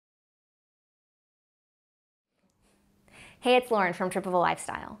Hey, it's Lauren from Trip of a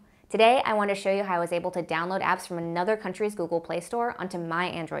Lifestyle. Today, I want to show you how I was able to download apps from another country's Google Play Store onto my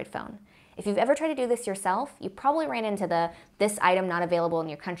Android phone. If you've ever tried to do this yourself, you probably ran into the "this item not available in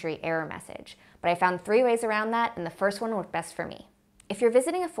your country" error message. But I found 3 ways around that, and the first one worked best for me. If you're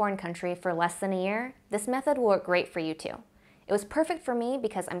visiting a foreign country for less than a year, this method will work great for you too. It was perfect for me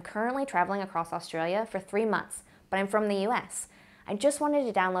because I'm currently traveling across Australia for 3 months, but I'm from the US. I just wanted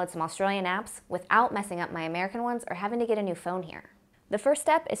to download some Australian apps without messing up my American ones or having to get a new phone here. The first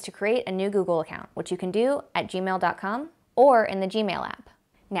step is to create a new Google account, which you can do at gmail.com or in the Gmail app.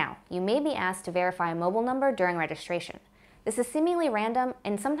 Now, you may be asked to verify a mobile number during registration. This is seemingly random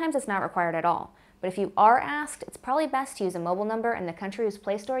and sometimes it's not required at all, but if you are asked, it's probably best to use a mobile number in the country whose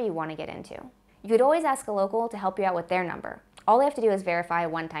Play Store you want to get into. You could always ask a local to help you out with their number. All they have to do is verify a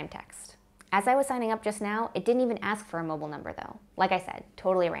one-time text. As I was signing up just now, it didn't even ask for a mobile number though. Like I said,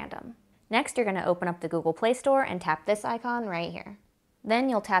 totally random. Next, you're going to open up the Google Play Store and tap this icon right here. Then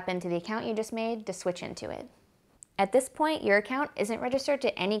you'll tap into the account you just made to switch into it. At this point, your account isn't registered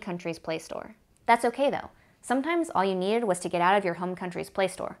to any country's Play Store. That's okay though. Sometimes all you needed was to get out of your home country's Play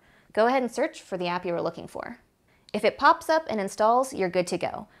Store. Go ahead and search for the app you were looking for. If it pops up and installs, you're good to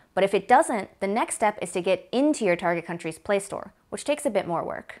go. But if it doesn't, the next step is to get into your target country's Play Store, which takes a bit more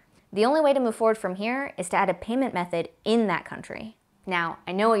work. The only way to move forward from here is to add a payment method in that country. Now,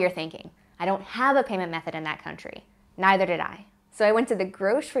 I know what you're thinking. I don't have a payment method in that country. Neither did I. So I went to the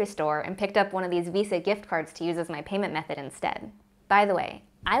grocery store and picked up one of these Visa gift cards to use as my payment method instead. By the way,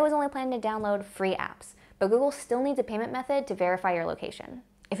 I was only planning to download free apps, but Google still needs a payment method to verify your location.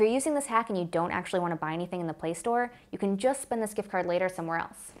 If you're using this hack and you don't actually want to buy anything in the Play Store, you can just spend this gift card later somewhere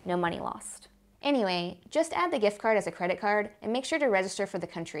else. No money lost. Anyway, just add the gift card as a credit card and make sure to register for the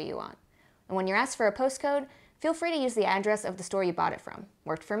country you want. And when you're asked for a postcode, feel free to use the address of the store you bought it from.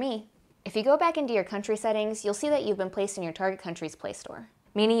 Worked for me. If you go back into your country settings, you'll see that you've been placed in your target country's Play Store,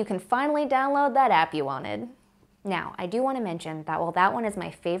 meaning you can finally download that app you wanted. Now, I do want to mention that while that one is my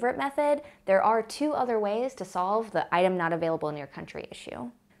favorite method, there are 2 other ways to solve the item not available in your country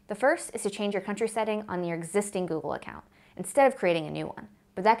issue. The first is to change your country setting on your existing Google account, instead of creating a new one.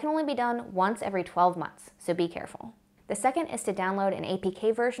 But that can only be done once every 12 months, so be careful. The second is to download an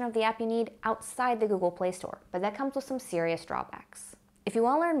APK version of the app you need outside the Google Play Store, but that comes with some serious drawbacks. If you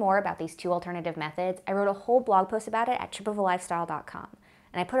want to learn more about these 2 alternative methods, I wrote a whole blog post about it at tripofalifestyle.com,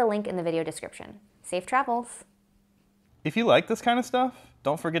 and I put a link in the video description. Safe travels! If you like this kind of stuff,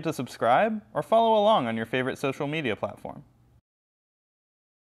 don't forget to subscribe or follow along on your favorite social media platform.